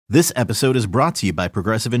This episode is brought to you by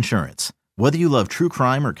Progressive Insurance. Whether you love true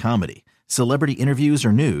crime or comedy, celebrity interviews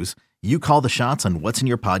or news, you call the shots on what's in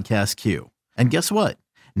your podcast queue. And guess what?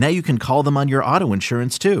 Now you can call them on your auto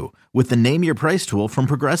insurance too with the Name Your Price tool from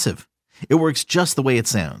Progressive. It works just the way it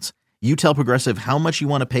sounds. You tell Progressive how much you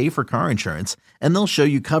want to pay for car insurance, and they'll show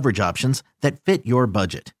you coverage options that fit your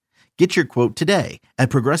budget. Get your quote today at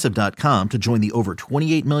Progressive.com to join the over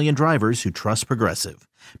 28 million drivers who trust Progressive.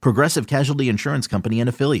 Progressive Casualty Insurance Company and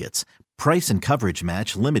Affiliates. Price and coverage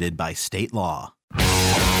match limited by state law. Swing,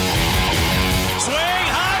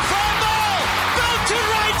 high fly ball, built to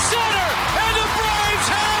right center, and the Braves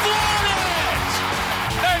have won it!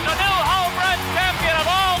 There's a new home run champion of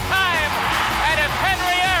all time, and it's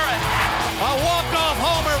Henry Aaron. A walk-off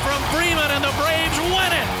homer from Freeman, and the Braves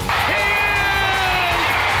win it! He is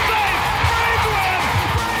safe! Braves win!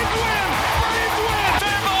 Braves win! Braves win!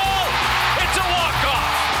 Fair ball, it's a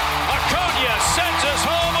walk-off. Acuna sends us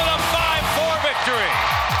home with a 5-4 victory.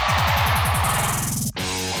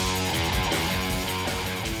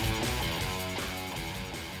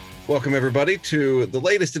 Welcome, everybody, to the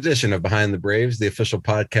latest edition of Behind the Braves, the official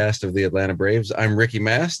podcast of the Atlanta Braves. I'm Ricky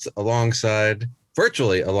Mast,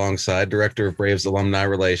 virtually alongside Director of Braves Alumni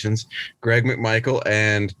Relations, Greg McMichael,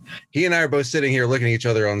 and he and I are both sitting here looking at each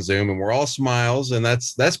other on Zoom, and we're all smiles, and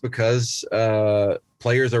that's because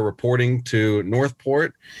players are reporting to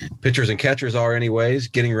Northport. Pitchers and catchers are anyways,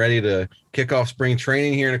 getting ready to kick off spring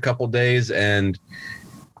training here in a couple days, and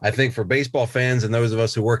I think for baseball fans and those of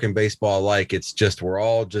us who work in baseball alike, it's just we're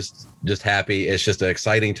all just happy. It's just an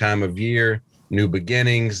exciting time of year, new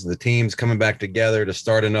beginnings, the teams coming back together to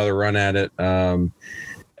start another run at it. And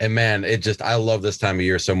man, I love this time of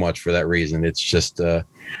year so much for that reason. It's just I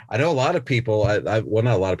know a lot of people. Well,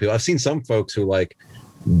 not a lot of people. I've seen some folks who like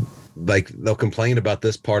they'll complain about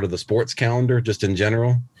this part of the sports calendar just in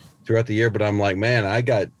general throughout the year. But I'm like, man, I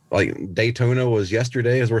got Daytona was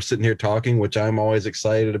yesterday as we're sitting here talking, which I'm always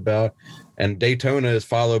excited about. And Daytona is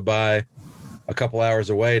followed by a couple hours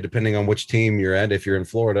away, depending on which team you're at. If you're in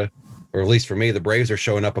Florida, or at least for me, the Braves are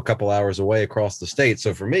showing up a couple hours away across the state.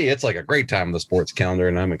 So for me, it's like a great time in the sports calendar,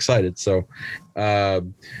 and I'm excited. So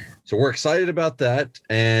we're excited about that,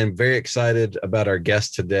 and very excited about our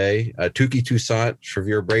guest today, Touki Toussaint. If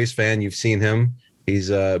you're a Braves fan, you've seen him. He's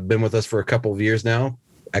been with us for a couple of years now.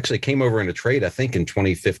 Actually came over in a trade, I think, in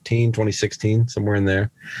 2015, 2016, somewhere in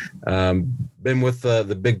there. Been with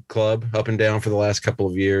the big club up and down for the last couple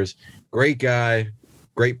of years. Great guy,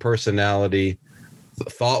 great personality,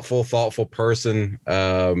 thoughtful person.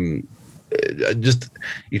 Just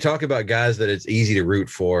you talk about guys that it's easy to root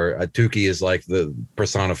for. Touki is like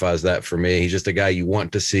personifies that for me. He's just a guy you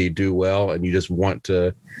want to see do well, and you just want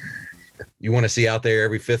to see out there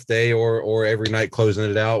every fifth day or every night closing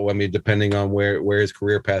it out. I mean, depending on where his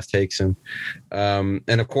career path takes him. And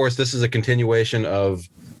of course, this is a continuation of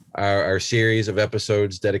our series of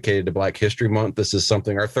episodes dedicated to Black History Month. This is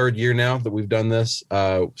our third year now that we've done this,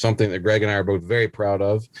 something that Greg and I are both very proud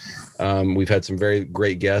of. We've had some very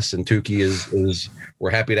great guests, and Touki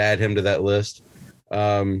we're happy to add him to that list.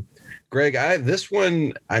 Greg, this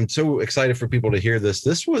one, I'm so excited for people to hear this.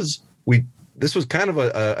 This was kind of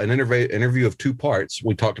an interview of two parts.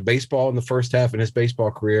 We talked baseball in the first half and his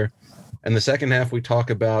baseball career. And the second half, we talk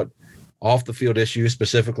about off the field issues,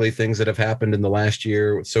 specifically things that have happened in the last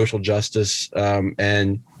year with social justice.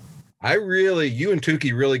 And you and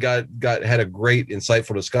Touki really had a great,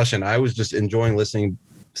 insightful discussion. I was just enjoying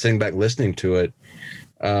sitting back, listening to it.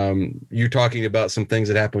 You're talking about some things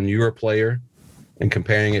that happened when you were a player and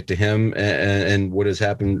comparing it to him and what has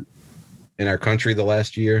happened in our country the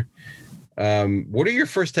last year. What are your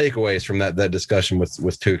first takeaways from that discussion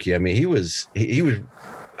with Touki? I mean, he was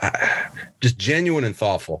just genuine and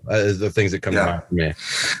thoughtful as the things that come to mind for me.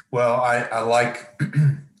 Well, I like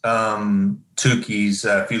Touki's.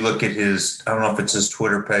 If you look at his, I don't know if it's his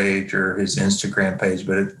Twitter page or his Instagram page,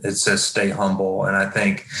 but it says "Stay humble." And I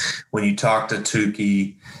think when you talk to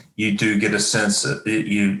Touki, you do get a sense that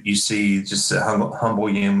you see just a humble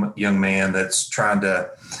young man that's trying to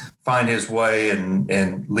find his way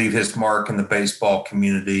and leave his mark in the baseball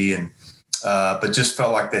community, and but just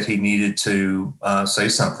felt like that he needed to say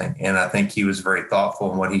something. And I think he was very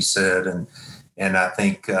thoughtful in what he said, and I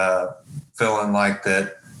think feeling like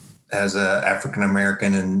that as a African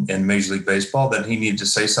American in Major League Baseball, that he needed to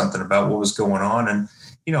say something about what was going on. And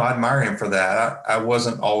I admire him for that. I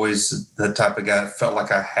wasn't always the type of guy that felt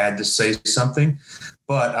like I had to say something,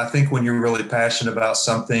 but I think when you're really passionate about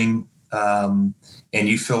something, and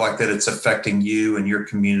you feel like that it's affecting you and your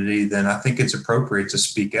community, then I think it's appropriate to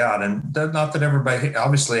speak out. And not that everybody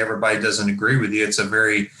doesn't agree with you. It's a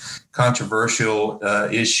very controversial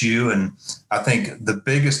issue. And I think the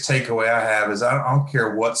biggest takeaway I have is I don't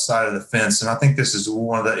care what side of the fence. And I think this is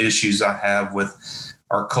one of the issues I have with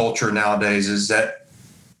our culture nowadays, is that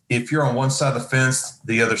if you're on one side of the fence,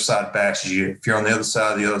 the other side bashes you. If you're on the other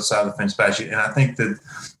side of the fence bashes you. And I think that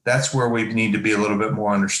that's where we need to be a little bit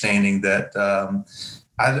more understanding that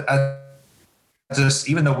I just,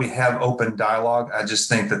 even though we have open dialogue, I just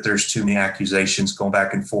think that there's too many accusations going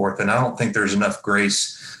back and forth. And I don't think there's enough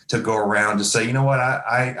grace to go around to say, you know what,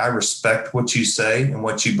 I respect what you say and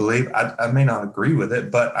what you believe. I may not agree with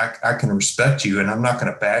it, but I can respect you, and I'm not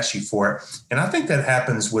going to bash you for it. And I think that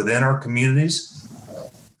happens within our communities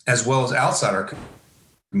as well as outside our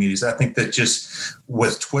communities. I think that just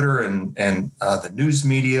with Twitter and the news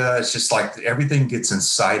media, it's just like everything gets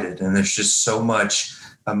incited, and there's just so much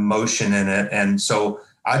emotion in it. And so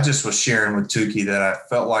I just was sharing with Tukey that I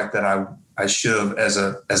felt like that I should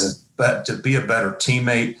have, to be a better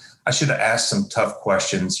teammate, I should have asked some tough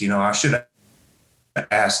questions. You know, I should have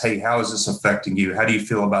asked, hey, how is this affecting you? How do you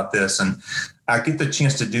feel about this? And I get the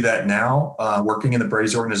chance to do that now, working in the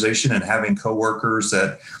Braves organization and having coworkers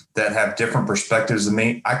that have different perspectives than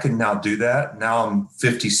me. I can now do that. Now I'm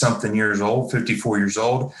 50-something years old, 54 years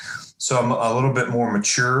old. So I'm a little bit more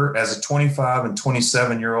mature. As a 25 and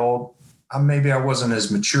 27-year-old, maybe I wasn't as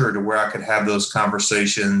mature to where I could have those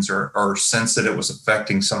conversations or sense that it was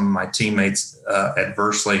affecting some of my teammates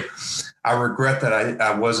adversely. I regret that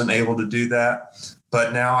I wasn't able to do that,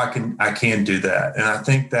 but now I can do that. And I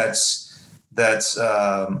think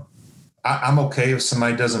I'm okay if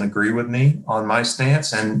somebody doesn't agree with me on my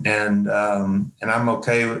stance, and I'm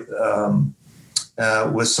okay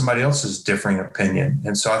with somebody else's differing opinion.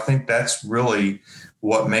 And so I think that's really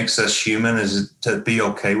what makes us human, is to be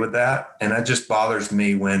okay with that. And that just bothers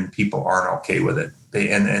me when people aren't okay with it.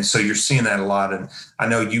 And so you're seeing that a lot. And I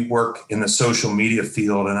know you work in the social media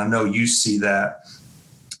field, and I know you see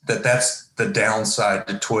that's the downside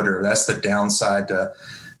to Twitter. That's the downside to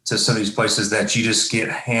some of these places, that you just get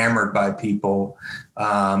hammered by people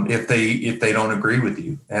if they don't agree with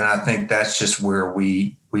you. And I think that's just where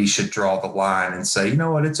we should draw the line and say, you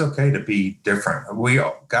know what, it's okay to be different.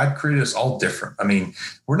 God created us all different. I mean,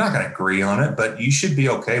 we're not going to agree on it, but you should be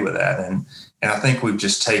okay with that. And I think we've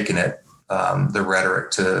just taken it, the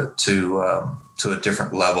rhetoric to a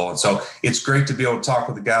different level. And so it's great to be able to talk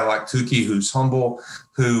with a guy like Tukey, who's humble,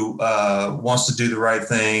 who wants to do the right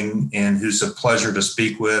thing, and who's a pleasure to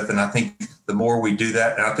speak with. And I think the more we do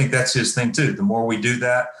that, and I think that's his thing too, the more we do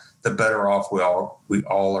that, the better off we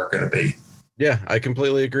all are going to be. Yeah, I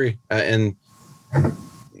completely agree. And,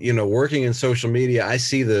 you know, working in social media, I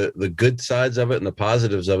see the good sides of it and the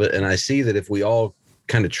positives of it. And I see that if we all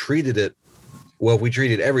kind of treated it, well, if we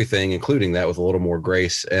treated everything, including that, with a little more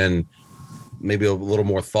grace and maybe a little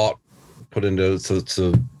more thought put into so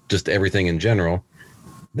just everything in general,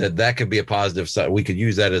 that could be a positive side. We could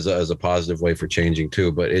use that as a positive way for changing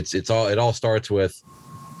too. But it all starts with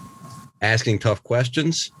asking tough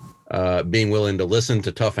questions, being willing to listen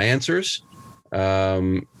to tough answers,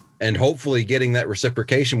 and hopefully getting that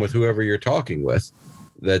reciprocation with whoever you're talking with,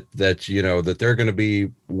 that you know that they're going to be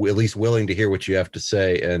at least willing to hear what you have to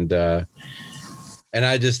say. And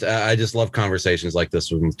I just love conversations like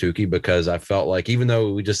this with Tukey, because I felt like, even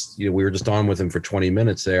though we were just on with him for 20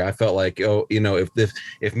 minutes there, I felt like,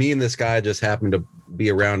 if me and this guy just happened to be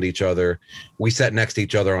around each other, we sat next to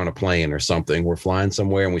each other on a plane or something, we're flying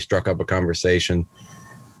somewhere and we struck up a conversation,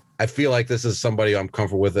 I feel like this is somebody I'm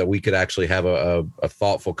comfortable with, that we could actually have a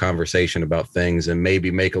thoughtful conversation about things and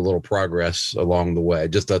maybe make a little progress along the way.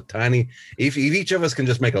 Just a tiny, if each of us can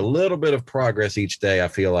just make a little bit of progress each day, I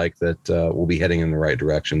feel like that we'll be heading in the right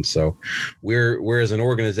direction. So we're as an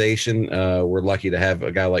organization, we're lucky to have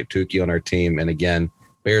a guy like Tukey on our team. And again,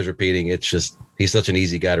 bears repeating, it's just, he's such an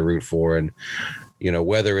easy guy to root for. And, you know,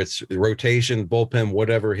 whether it's rotation, bullpen,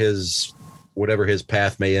 whatever his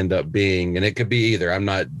path may end up being, and it could be either, I'm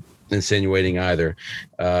not insinuating either.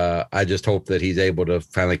 I just hope that he's able to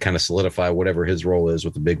finally kind of solidify whatever his role is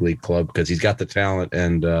with the big league club, because he's got the talent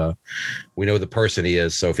and we know the person he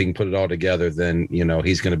is. So if he can put it all together, then, you know,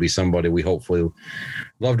 he's going to be somebody we hopefully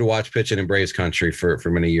love to watch pitching in Braves country for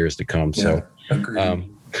many years to come. Yeah, so, agreed.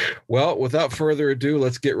 Well, without further ado,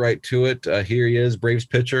 let's get right to it. Here he is, Braves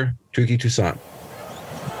pitcher, Touki Toussaint.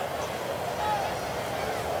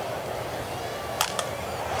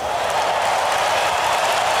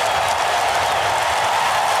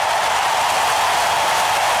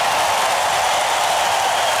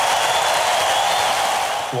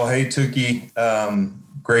 Well, hey, Tukey,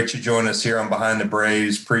 Great you join us here on Behind the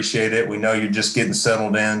Braves. Appreciate it. We know you're just getting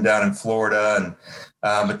settled in down in Florida. And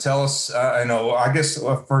but tell us,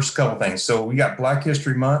 first couple things. So we got Black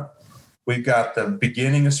History Month. We've got the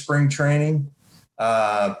beginning of spring training,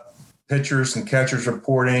 pitchers and catchers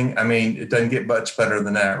reporting. I mean, it doesn't get much better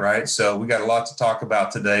than that, right? So we got a lot to talk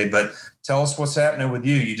about today. But tell us what's happening with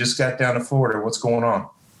you. You just got down to Florida. What's going on?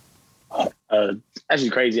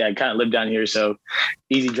 Actually crazy. I kind of live down here, so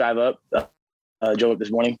easy drive up. Drove up this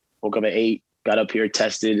morning, woke up at 8, got up here,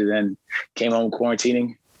 tested, and then came home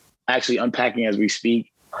quarantining. Actually unpacking as we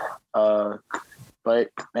speak. But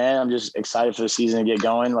man, I'm just excited for the season to get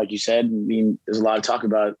going. Like you said, I mean, there's a lot to talk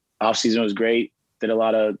about. Off season was great. Did a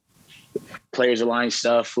lot of players aligned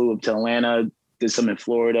stuff. Flew up to Atlanta. Did some in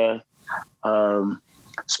Florida.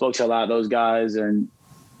 Spoke to a lot of those guys, and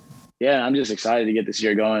yeah, I'm just excited to get this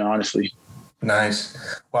year going. Honestly. Nice.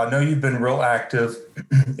 Well, I know you've been real active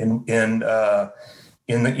in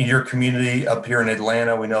your community up here in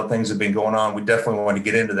Atlanta. We know things have been going on. We definitely want to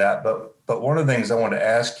get into that. But one of the things I want to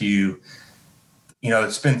ask you,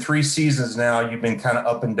 it's been 3 seasons now. You've been kind of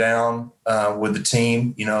up and down with the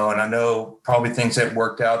team, and I know probably things haven't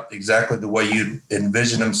worked out exactly the way you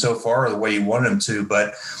envisioned them so far or the way you wanted them to.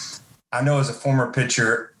 But I know as a former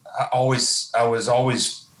pitcher, I was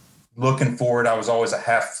always looking forward. I was always a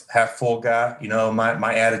half full guy.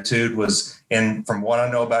 My attitude was, and from what I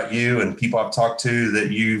know about you and people I've talked to,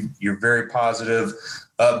 that you're very positive,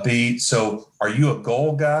 upbeat. So are you a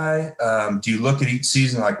goal guy? Do you look at each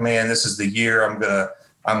season like, man, this is the year I'm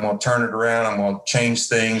going to turn it around. I'm going to change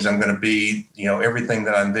things. I'm going to be, everything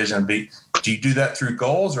that I envision to be. Do you do that through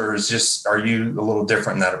goals, or are you a little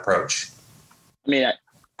different in that approach? I mean,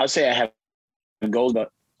 I'd say I have goals, but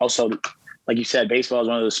also, like you said, baseball is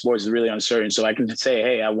one of those sports that's really uncertain. So I can say,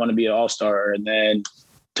 hey, I want to be an all-star, and then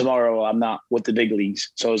tomorrow I'm not with the big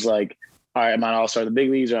leagues. So it's like, all right, am I an all-star in the big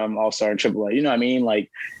leagues, or I'm an all-star in AAA? You know what I mean?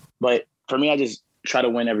 But for me, I just try to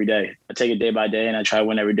win every day. I take it day by day, and I try to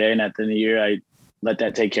win every day. And at the end of the year, I let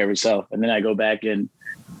that take care of itself. And then I go back and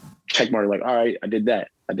check mark, like, all right, I did that.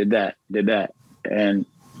 And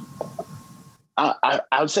I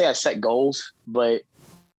would say I set goals, but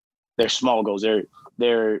they're small goals.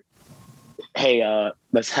 They're hey,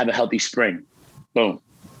 let's have a healthy spring. Boom.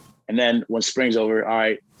 And then when spring's over, all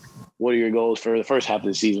right, what are your goals for the first half of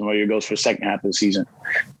the season? What are your goals for the second half of the season?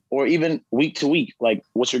 Or even week to week, like,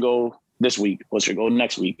 what's your goal this week? What's your goal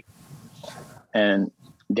next week? And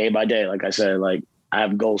day by day, like I said, like, I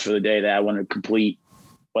have goals for the day that I want to complete,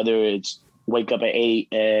 whether it's wake up at 8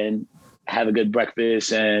 and have a good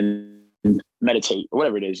breakfast and meditate or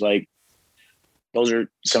whatever it is. Like, those are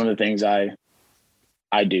some of the things I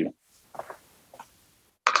do.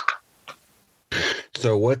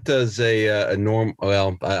 So what does a normal,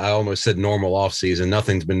 well, I almost said normal off season.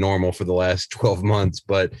 Nothing's been normal for the last 12 months,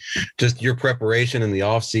 but just your preparation in the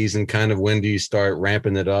off season, kind of when do you start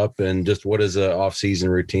ramping it up, and just what does a off season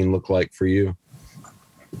routine look like for you?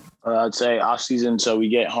 I'd say off season. So we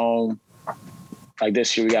get home, like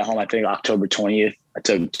this year we got home, I think October 20th. I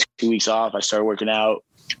took 2 weeks off. I started working out.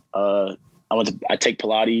 I take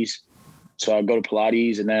Pilates. So I'd go to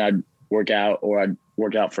Pilates and then I'd work out, or I'd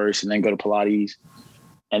work out first and then go to Pilates.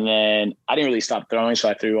 And then I didn't really stop throwing, so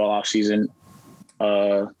I threw all off season.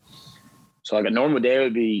 So like a normal day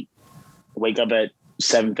would be wake up at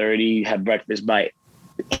 7:30, have breakfast by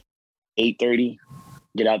 8:30,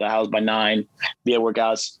 get out the house by 9, be at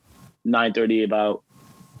workouts 9:30, about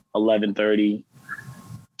 11:30,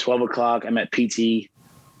 12 o'clock. I'm at PT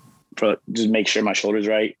for just make sure my shoulder's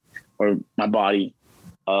right or my body.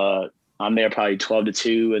 I'm there probably 12 to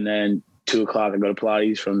 2, and then 2 o'clock I go to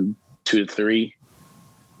Pilates from 2 to 3.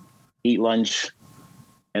 Eat lunch,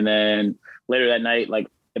 and then later that night, like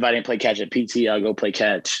if I didn't play catch at PT, I'll go play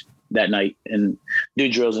catch that night and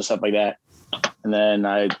do drills and stuff like that. And then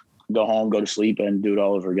I go home, go to sleep, and do it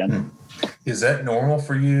all over again. Is that normal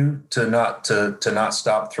for you to not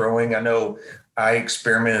stop throwing? I know I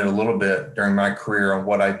experimented a little bit during my career on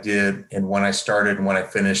what I did and when I started and when I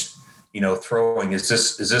finished, throwing. Is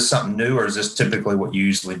this something new, or is this typically what you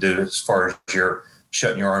usually do as far as you're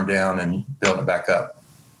shutting your arm down and building it back up?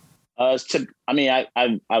 I've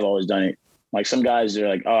always done it. Like some guys, they're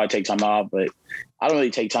like, oh, I take time off, but I don't really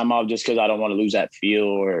take time off just because I don't want to lose that feel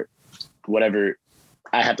or whatever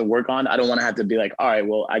I have to work on. I don't want to have to be like, all right,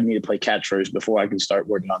 well, I need to play catch first before I can start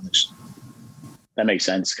working on this. That makes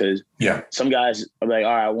sense, because some guys are like,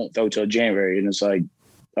 all right, I won't throw till January, and it's like,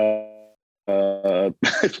 I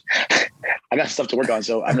got stuff to work on,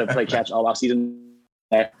 so I'm gonna play catch all off season.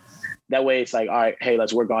 That way, it's like, all right, hey,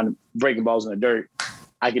 let's work on breaking balls in the dirt.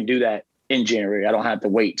 I can do that in January. I don't have to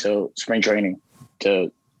wait till spring training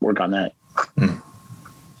to work on that.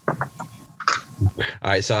 All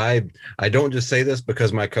right, so I don't just say this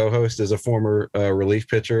because my co-host is a former relief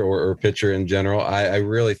pitcher or pitcher in general. I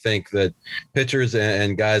really think that pitchers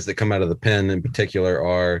and guys that come out of the pen in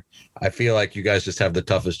particular I feel like you guys just have the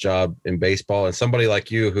toughest job in baseball. And somebody like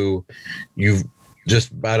you who you've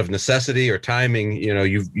just out of necessity or timing,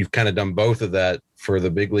 you've kind of done both of that for the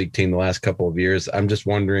big league team the last couple of years. I'm just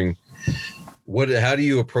wondering, how do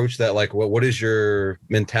you approach that? Like, what is your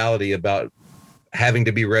mentality about having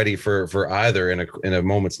to be ready for either in a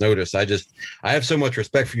moment's notice? I have so much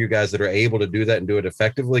respect for you guys that are able to do that and do it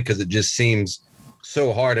effectively, because it just seems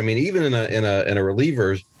so hard. I mean, even in a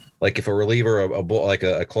reliever, like if a reliever, like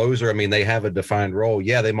a closer, I mean, they have a defined role.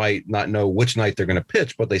 Yeah, they might not know which night they're going to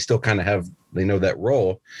pitch, but they still kind of they know that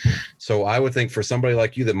role. So I would think for somebody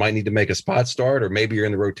like you that might need to make a spot start, or maybe you're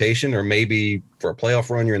in the rotation, or maybe for a playoff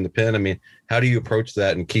run, you're in the pen. I mean, how do you approach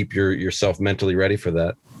that and keep yourself mentally ready for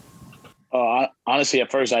that? Honestly,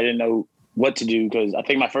 at first I didn't know what to do, because I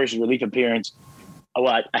think my first relief appearance,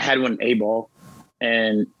 I had one A-ball,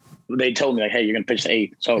 and they told me like, hey, you're going to pitch the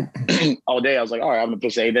eighth. So all day I was like, all right, I'm going to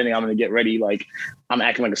pitch the eighth inning. I'm going to get ready. Like, I'm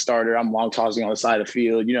acting like a starter. I'm long tossing on the side of the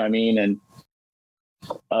field. You know what I mean? And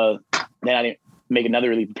then I didn't make another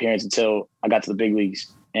relief appearance until I got to the big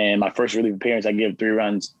leagues. And my first relief appearance, I gave 3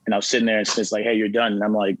 runs, and I was sitting there and it's like, hey, you're done. And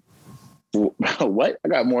I'm like, what? I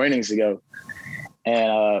got more innings to go.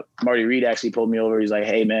 And Marty Reed actually pulled me over. He's like,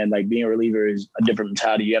 hey, man, like, being a reliever is a different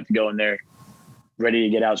mentality. You have to go in there ready to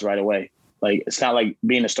get outs right away. Like, it's not like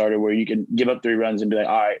being a starter where you can give up 3 runs and be like,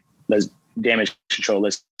 all right, let's damage control.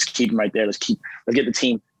 Let's keep them right there. Let's get the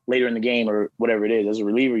team later in the game or whatever it is. As a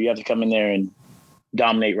reliever, you have to come in there and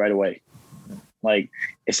dominate right away. Like,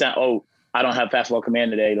 it's not, oh, I don't have fastball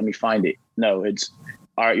command today, let me find it. No, it's,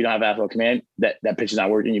 all right, you don't have fastball command. That pitch is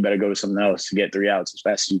not working. You better go to something else to get 3 outs as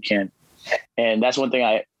fast as you can. And that's one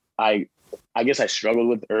thing I guess I struggled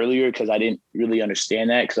with earlier, because I didn't really understand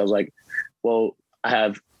that, because I was like, well, I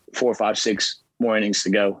have 4, 5, 6 more innings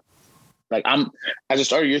to go. Like, as a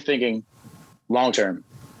starter, you're thinking long term.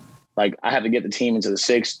 Like, I have to get the team into the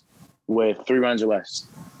 6th with 3 runs or less.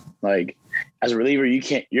 Like, as a reliever,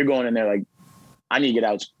 you're going in there like, I need to get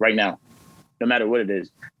outs right now, no matter what it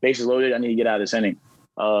is. Bases loaded, I need to get out of this inning.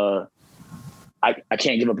 I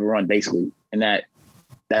can't give up a run, basically. And that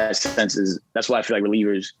sense that's what I feel like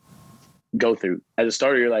relievers go through. As a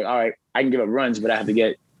starter, you're like, all right, I can give up runs, but I have to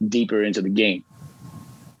get deeper into the game.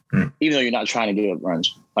 Even though you're not trying to give up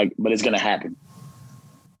runs, like, but it's going to happen.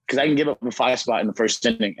 Because I can give up a 5 spot in the first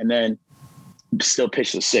inning and then still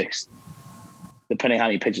pitch the 6th, depending how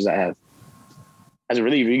many pitches I have. As a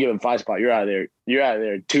reliever, you give them 5 spot, you're out of there. You're out of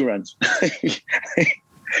there 2 runs. Like,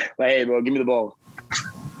 hey, bro, give me the ball.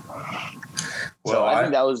 Well, so I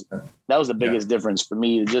think that was the biggest difference for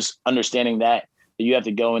me, just understanding that you have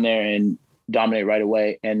to go in there and dominate right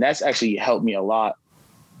away. And that's actually helped me a lot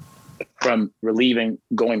from relieving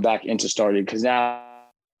going back into starting, because now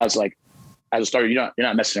it's like, as a starter, you're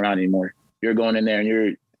not messing around anymore. You're going in there and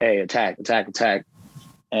you're, hey, attack.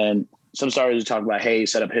 And some starters talk about, hey,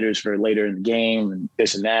 set up hitters for later in the game and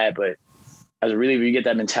this and that. But as a reliever, you get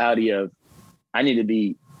that mentality of, I need to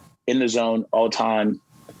be in the zone all the time,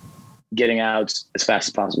 getting out as fast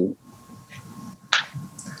as possible.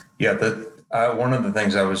 Yeah, one of the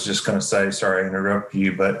things I was just going to say, sorry I interrupted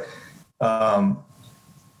you, but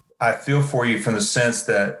I feel for you from the sense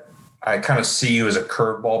that I kind of see you as a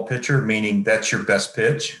curveball pitcher, meaning that's your best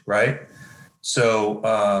pitch, right? So,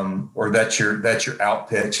 or that's your out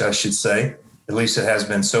pitch, I should say. At least it has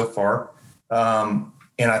been so far. And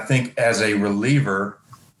I think as a reliever,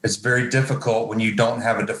 it's very difficult when you don't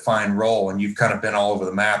have a defined role and you've kind of been all over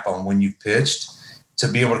the map on when you've pitched, to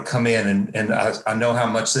be able to come in and I know how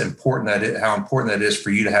important that is for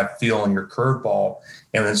you to have feel on your curveball,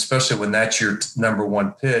 and especially when that's your number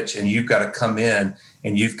 1 pitch and you've got to come in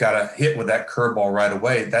and you've got to hit with that curveball right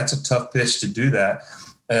away. That's a tough pitch to do that.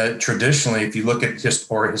 Traditionally, if you look at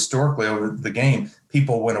historically over the game,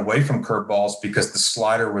 people went away from curveballs because the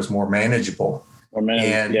slider was more manageable.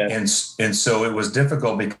 And so it was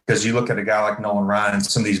difficult, because you look at a guy like Nolan Ryan,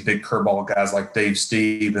 some of these big curveball guys like Dave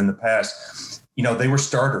Steve in the past, they were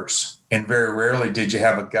starters, and very rarely did you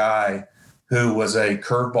have a guy who was a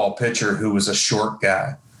curveball pitcher who was a short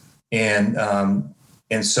guy. And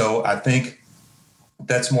so I think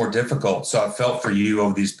that's more difficult. So I felt for you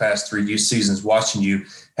over these past 3 seasons, watching you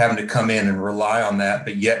having to come in and rely on that,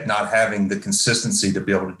 but yet not having the consistency to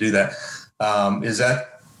be able to do that. Am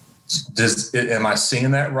I seeing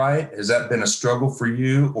that right? Has that been a struggle for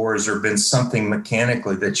you, or has there been something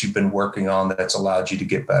mechanically that you've been working on that's allowed you to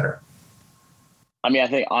get better? I mean, I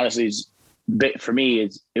think honestly, for me,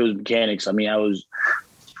 it was mechanics. I mean, I was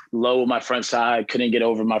low on my front side, couldn't get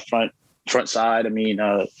over my front front side. I mean,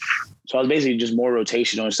 so I was basically just more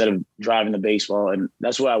rotational instead of driving the baseball. And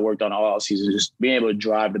that's what I worked on all season, just being able to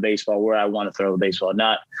drive the baseball where I want to throw the baseball,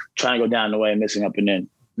 not trying to go down the way and missing up and in.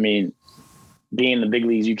 I mean, being in the big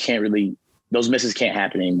leagues, you can't really – those misses can't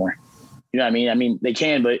happen anymore. You know what I mean? I mean, they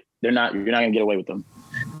can, but you're not going to get away with them.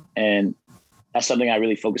 And that's something I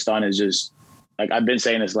really focused on is just – like I've been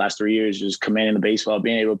saying this the last 3 years, just commanding the baseball,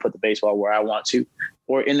 being able to put the baseball where I want to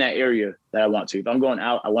or in that area that I want to. If I'm going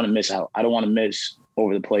out, I want to miss out. I don't want to miss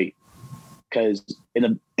over the plate. Because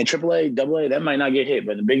in AAA, AA, that might not get hit,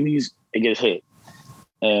 but in the big leagues, it gets hit.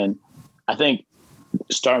 And I think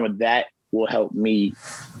starting with that will help me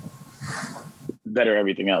better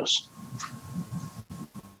everything else.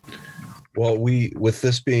 Well, with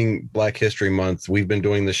this being Black History Month, we've been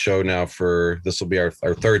doing the show now this will be our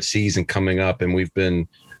third season coming up, and we've been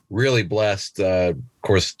really blessed. Of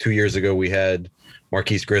course, 2 years ago, we had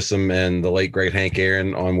Marquise Grissom and the late, great Hank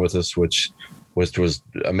Aaron on with us, which was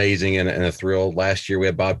amazing and a thrill. Last year, we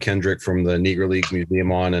had Bob Kendrick from the Negro Leagues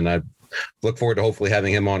Museum on, and I look forward to hopefully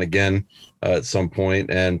having him on again at some point.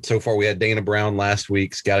 And so far, we had Dana Brown last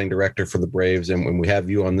week, scouting director for the Braves, and we have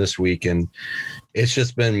you on this week. And it's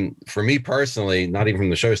just been, for me personally, not even from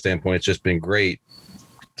the show standpoint, it's just been great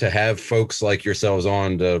to have folks like yourselves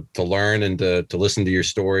on to learn and to listen to your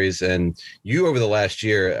stories. And you over the last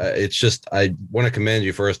year, it's just, I want to commend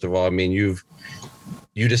you, first of all. I mean, you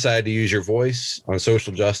decided to use your voice on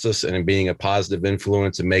social justice and in being a positive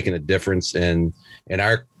influence and making a difference in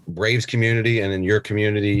our Braves community and in your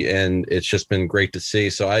community. And it's just been great to see.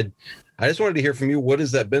 So I just wanted to hear from you. What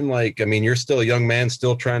has that been like? I mean, you're still a young man,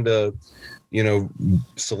 still trying to,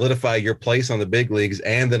 solidify your place on the big leagues.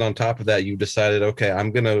 And then on top of that, you decided, okay,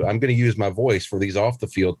 I'm going to use my voice for these off the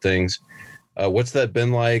field things. What's that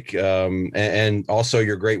been like? And also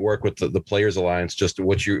your great work with the Players Alliance, just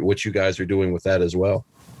what you guys are doing with that as well.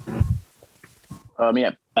 I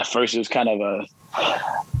mean, at first it was kind of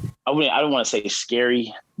I don't want to say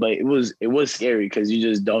scary, but it was scary because you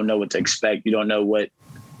just don't know what to expect. You don't know what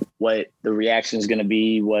the reaction is going to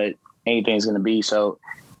be, what anything is going to be. So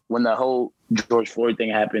when the whole George Floyd thing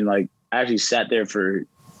happened, like I actually sat there for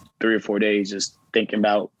 3 or 4 days just thinking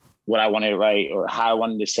about what I wanted to write or how I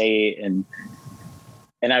wanted to say it. And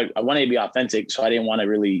I wanted to be authentic. So I didn't want to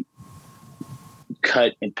really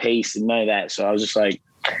cut and paste and none of that. So I was just like,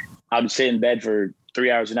 I would sit in bed for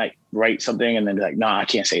 3 hours a night, write something, and then be like, no, I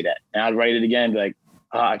can't say that. And I'd write it again and be like,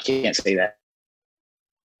 oh, I can't say that.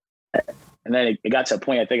 And then it got to a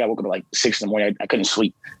point, I think I woke up at like 6 a.m. I couldn't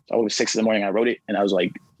sleep. So I woke up at 6 a.m. I wrote it, and I was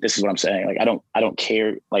like, this is what I'm saying. Like, I don't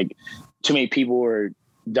care. Like, too many people are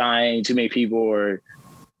dying. Too many people are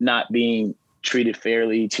not being treated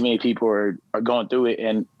fairly. Too many people are going through it.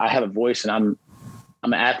 And I have a voice, and I'm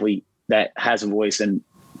an athlete that has a voice, and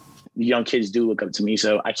young kids do look up to me.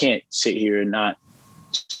 So I can't sit here and not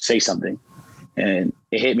say something. And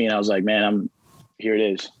it hit me, and I was like, man, here it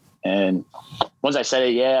is. And once I said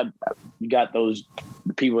it, yeah, you got those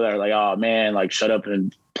people that are like, oh man, like shut up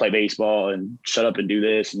and play baseball and shut up and do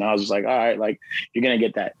this. And I was just like, all right, like you're going to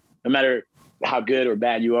get that. No matter how good or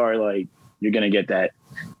bad you are, like you're going to get that.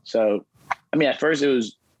 So, I mean, at first it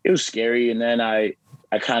was scary. And then I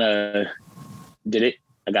kind of did it.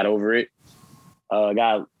 I got over it. I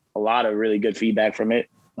got a lot of really good feedback from it.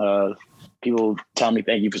 People tell me,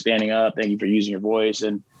 thank you for standing up. Thank you for using your voice.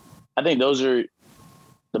 And I think those are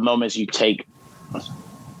the moments you take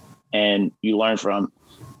and you learn from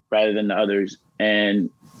rather than the others. And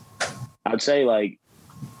I'd say like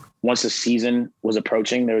once the season was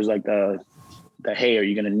approaching, there was like the hey, are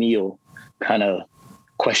you going to kneel kind of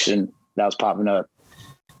question that was popping up.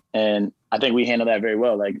 And I think we handled that very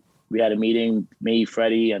well. Like we had a meeting, me,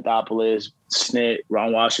 Freddie, Anthopoulos, Snit,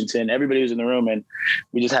 Ron Washington, everybody was in the room, and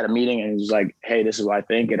we just had a meeting, and it was like, hey, this is what I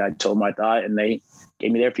think. And I told my thought, and they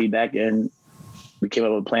gave me their feedback, and we came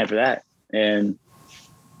up with a plan for that. And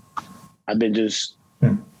I've been just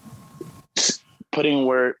putting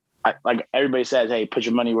where, like everybody says, hey, put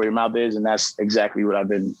your money where your mouth is. And that's exactly what I've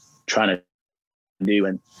been trying to do.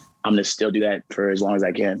 And I'm going to still do that for as long as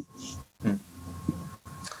I can.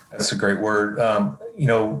 That's a great word.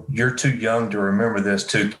 You're too young to remember this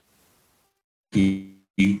too. You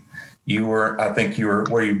were,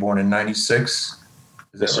 were you born in 96?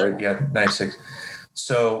 Is that Yes, right? sir. Yeah, 96.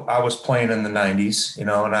 So I was playing in the 90s, and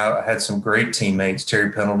I had some great teammates,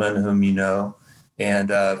 Terry Pendleton, whom you know, and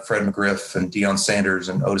Fred McGriff and Deion Sanders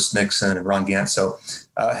and Otis Nixon and Ron Gant. So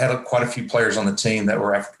I had quite a few players on the team that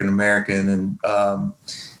were African-American.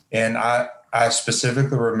 And I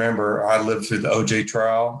specifically remember I lived through the OJ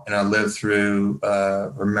trial, and I lived through,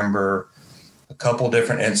 remember a couple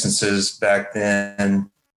different instances back then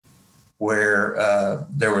where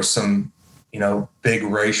there was some, big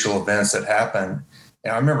racial events that happened.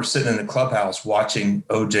 And I remember sitting in the clubhouse watching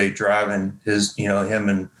OJ driving him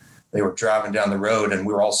and they were driving down the road, and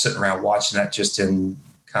we were all sitting around watching that just in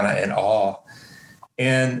awe.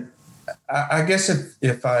 And I guess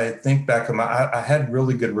if I think back, I had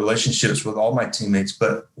really good relationships with all my teammates,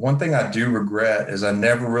 but one thing I do regret is I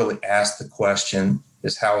never really asked the question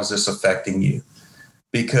is, how is this affecting you?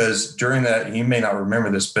 Because during that, you may not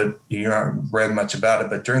remember this, but you haven't read much about it,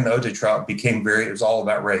 but during the OJ trial, it was all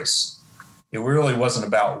about race. It really wasn't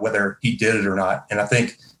about whether he did it or not. And I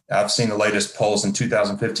think I've seen the latest polls in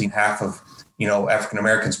 2015, half of,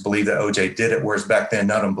 African-Americans believe that OJ did it, whereas back then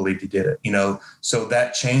none of them believed he did it, so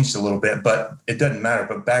that changed a little bit, but it doesn't matter.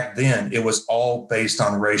 But back then it was all based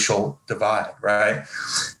on racial divide, right?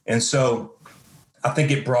 And so I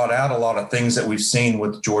think it brought out a lot of things that we've seen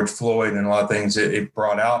with George Floyd and a lot of things. It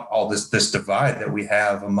brought out all this divide that we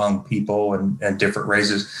have among people and different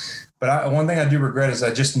races. But one thing I do regret is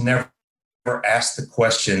I just never asked the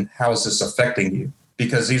question, how is this affecting you?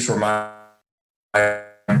 Because these were my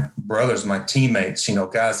brothers, my teammates,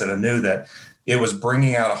 guys that I knew, that it was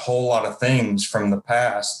bringing out a whole lot of things from the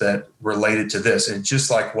past that related to this. And just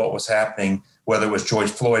like what was happening, whether it was George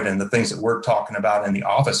Floyd and the things that we're talking about in the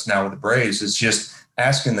office now with the Braves, is just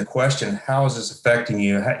asking the question, how is this affecting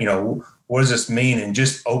you? What does this mean? And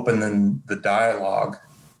just opening the dialogue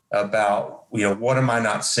about, what am I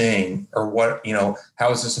not seeing, or what,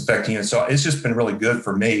 how is this affecting you? And so it's just been really good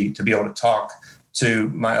for me to be able to talk to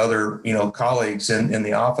my other, colleagues in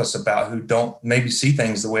the office about who don't maybe see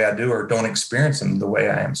things the way I do or don't experience them the way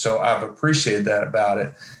I am. So I've appreciated that about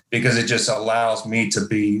it, because it just allows me to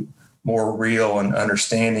be more real and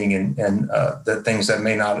understanding and the things that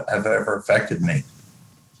may not have ever affected me.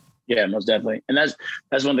 Yeah, most definitely. And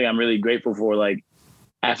that's one thing I'm really grateful for. Like,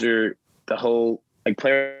 after the whole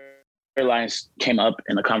player alliance came up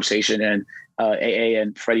in the conversation, and AA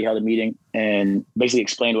and Freddie held a meeting and basically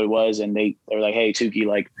explained what it was. And they were like, hey, Tukey,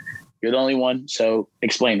 you're the only one, so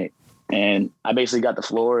explain it. And I basically got the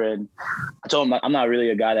floor, and I told him I'm not really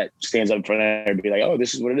a guy that stands up in front of everybody and be like, oh,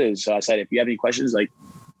 this is what it is. So I said, if you have any questions,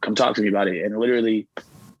 come talk to me about it. And literally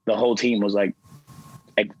the whole team was like,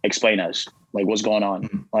 explain us, what's going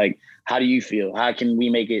on? How do you feel? How can we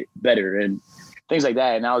make it better? And things like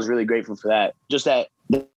that. And I was really grateful for that. Just that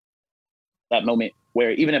moment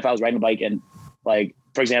where even if I was riding a bike and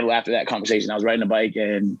for example, after that conversation, I was riding a bike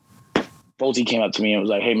and Bolte came up to me and was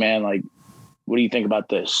like, hey man, what do you think about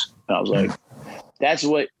this? And I was like, that's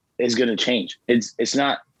what is going to change. It's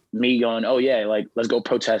not me going, oh yeah, let's go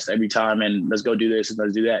protest every time and let's go do this and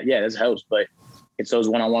let's do that. Yeah, that helps. But it's those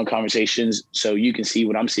one-on-one conversations so you can see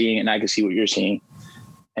what I'm seeing and I can see what you're seeing.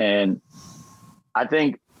 And I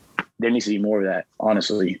think there needs to be more of that,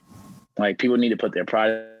 honestly. People need to put their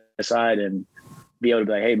pride aside and be able to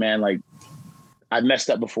be like, hey man, I've messed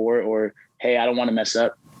up before, or hey, I don't want to mess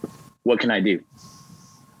up. What can I do?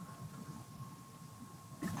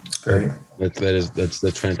 Great.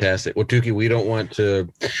 That's fantastic. Well, Tukey, we don't want to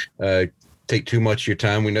take too much of your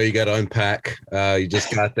time. We know you got to unpack. You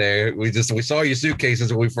just got there. We saw your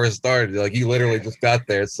suitcases when we first started. You literally just got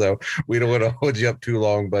there, so we don't want to hold you up too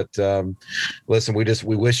long. But listen, we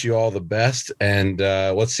wish you all the best. And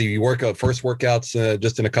let's see, you first workouts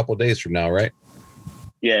just in a couple of days from now, right?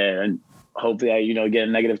 Yeah, and hopefully I get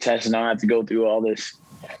a negative test and I don't have to go through all this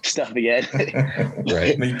stuff again.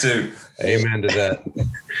 Right. Me too. Amen to that.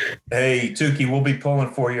 Hey, Tukey, we'll be pulling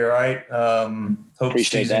for you, all right? Hope the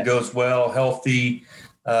season goes well, healthy.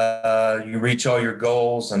 You reach all your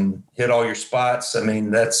goals and hit all your spots. I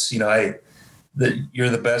mean, that's, you're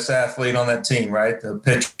the best athlete on that team, right? The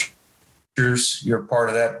pitchers, you're part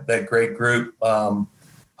of that great group.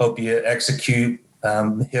 Hope you execute,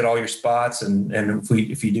 hit all your spots. And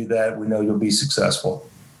if you do that, we know you'll be successful.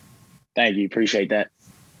 Thank you. Appreciate that.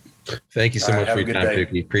 Thank you so much for your time,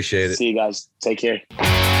 Tukey. Appreciate it. See you guys. Take care.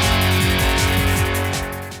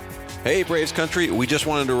 Hey, Braves Country. We just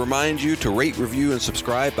wanted to remind you to rate, review, and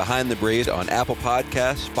subscribe Behind the Braves on Apple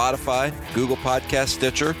Podcasts, Spotify, Google Podcasts,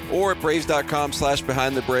 Stitcher, or at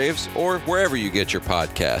Braves.com/Behind the Braves, or wherever you get your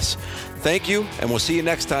podcasts. Thank you, and we'll see you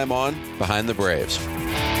next time on Behind the Braves.